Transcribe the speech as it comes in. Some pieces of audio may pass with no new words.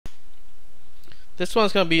This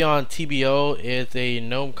one's gonna be on TBO. It's a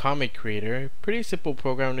Gnome comic creator. Pretty simple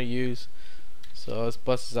program to use. So let's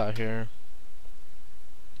bust this out here.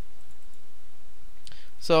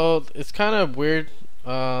 So it's kind of weird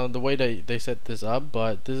the way they set this up,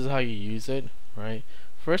 but this is how you use it, right?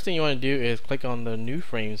 First thing you want to do is click on the new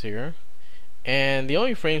frames here, and the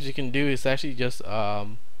only frames you can do is actually just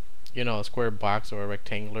you know, a square box or a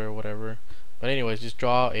rectangular or whatever. But anyways, just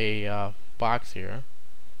draw a box here.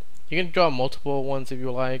 You can draw multiple ones if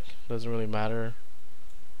you like, doesn't really matter,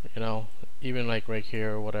 you know, even like right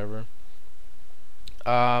here or whatever.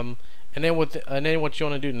 And then what you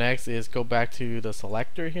want to do next is go back to the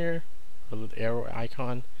selector here, or the arrow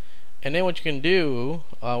icon. And then what you can do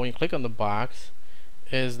when you click on the box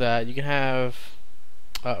is that you can have,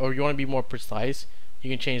 or you want to be more precise, you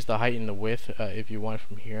can change the height and the width if you want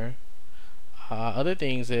from here. Other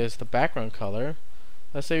things is the background color.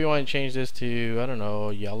 Let's say we want to change this to, I don't know,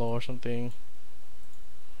 yellow or something,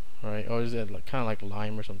 right? Or is it like, kind of like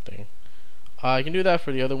lime or something? You can do that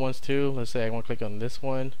for the other ones too. Let's say I want to click on this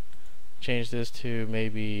one, change this to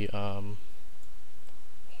maybe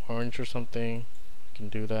orange or something. You can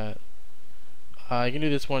do that. You can do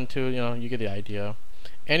this one too. You know, you get the idea.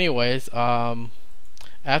 Anyways,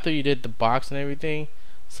 after you did the box and everything,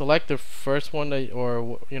 select the first one that,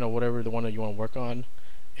 or you know, whatever the one that you want to work on,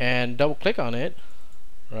 and double click on it,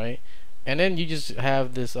 right? And then you just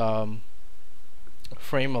have this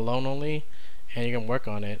frame alone only, and you can work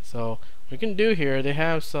on it. So what you can do here, they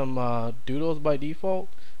have some doodles by default.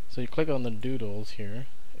 So you click on the doodles here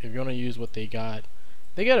if you want to use what they got.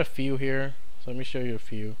 They got a few here, so let me show you a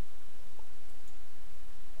few.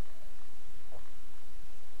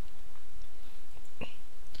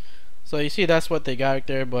 So you see that's what they got right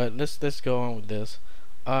there, but let's go on with this.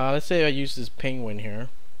 Let's say I use this penguin here.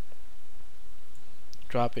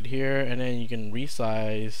 Drop it here, and then you can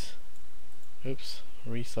resize. Oops,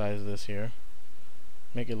 resize this here.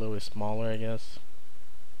 Make it a little bit smaller, I guess.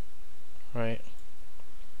 Right.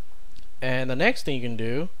 And the next thing you can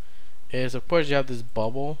do is, of course, you have this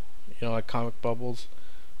bubble, you know, like comic bubbles.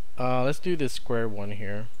 Let's do this square one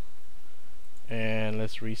here, and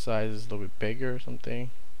let's resize this a little bit bigger or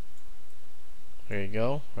something. There you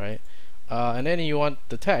go, right? And then you want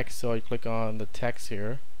the text, so you click on the text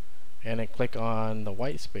here, and then click on the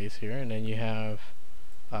white space here, and then you have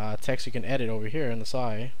text you can edit over here on the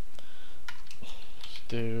side. Let's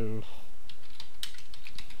do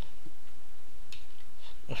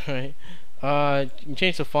alright. You can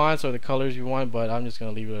change the fonts or the colors you want, but I'm just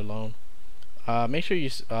gonna leave it alone. Make sure you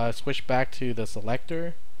switch back to the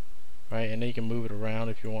selector, right, and then you can move it around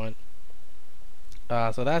if you want.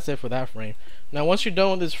 So that's it for that frame. Now once you're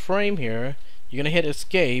done with this frame here, you're gonna hit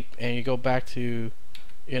escape and you go back to,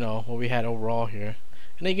 you know, what we had overall here,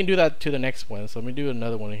 and then you can do that to the next one. So let me do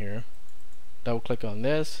another one here. Double click on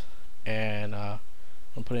this, and I'm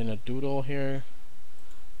put in a doodle here.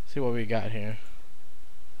 See what we got here.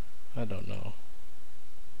 I don't know.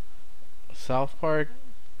 South Park.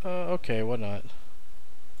 Okay, why not?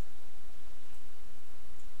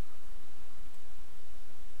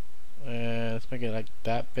 And let's make it like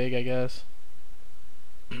that big, I guess.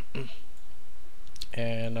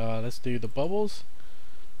 And let's do the bubbles.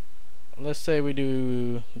 Let's say we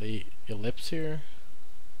do the ellipse here.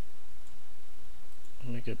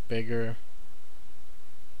 Make it bigger.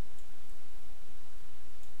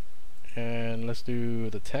 And let's do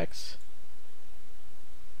the text.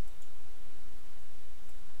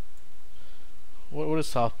 What does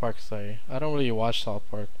South Park say? I don't really watch South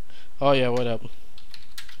Park. Oh yeah, what up?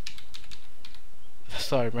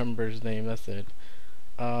 Sorry, remember his name, that's it.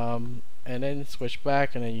 And then switch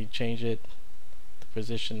back, and then you change it, the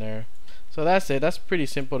position there. So that's it. That's pretty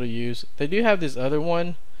simple to use. They do have this other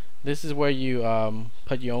one. This is where you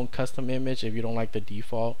put your own custom image if you don't like the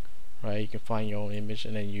default, right? You can find your own image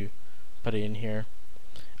and then you put it in here.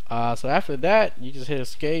 So after that, you just hit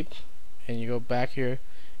escape and you go back here.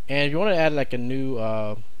 And if you want to add like a new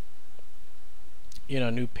you know,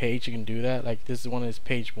 new page, you can do that. Like this one is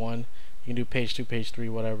page 1. You can do page 2, page 3,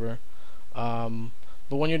 whatever.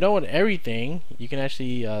 But when you're done with everything, you can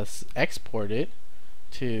actually export it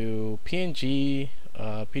to PNG,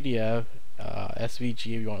 PDF, SVG if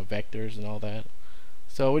you want vectors and all that.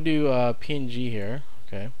 So we do PNG here,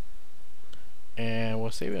 okay, and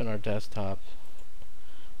we'll save it on our desktop.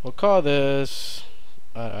 We'll call this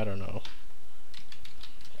I don't know,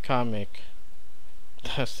 comic.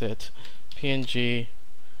 That's it, PNG,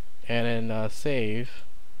 and then save.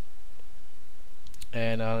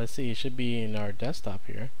 And let's see, it should be in our desktop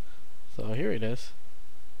here. So here it is.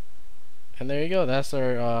 And there you go, that's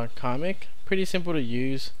our comic. Pretty simple to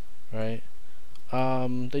use, right?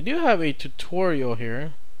 They do have a tutorial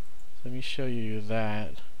here. Let me show you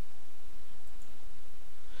that.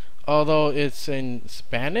 Although it's in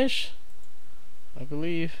Spanish, I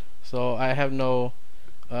believe. So I have no,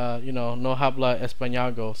 no habla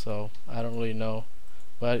español, so I don't really know.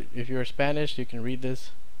 But if you're Spanish, you can read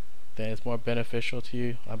this. Then it's more beneficial to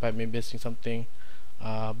you. I might be missing something.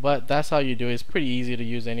 But that's how you do it. It's pretty easy to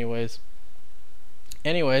use anyways.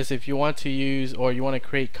 If you want to use or you want to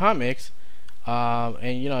create comics,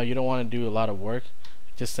 and you don't want to do a lot of work,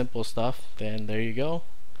 just simple stuff, then there you go.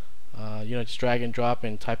 Just drag and drop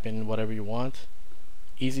and type in whatever you want.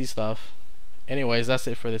 Easy stuff. Anyways, that's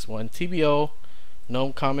it for this one. TBO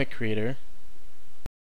Gnome Comic Creator.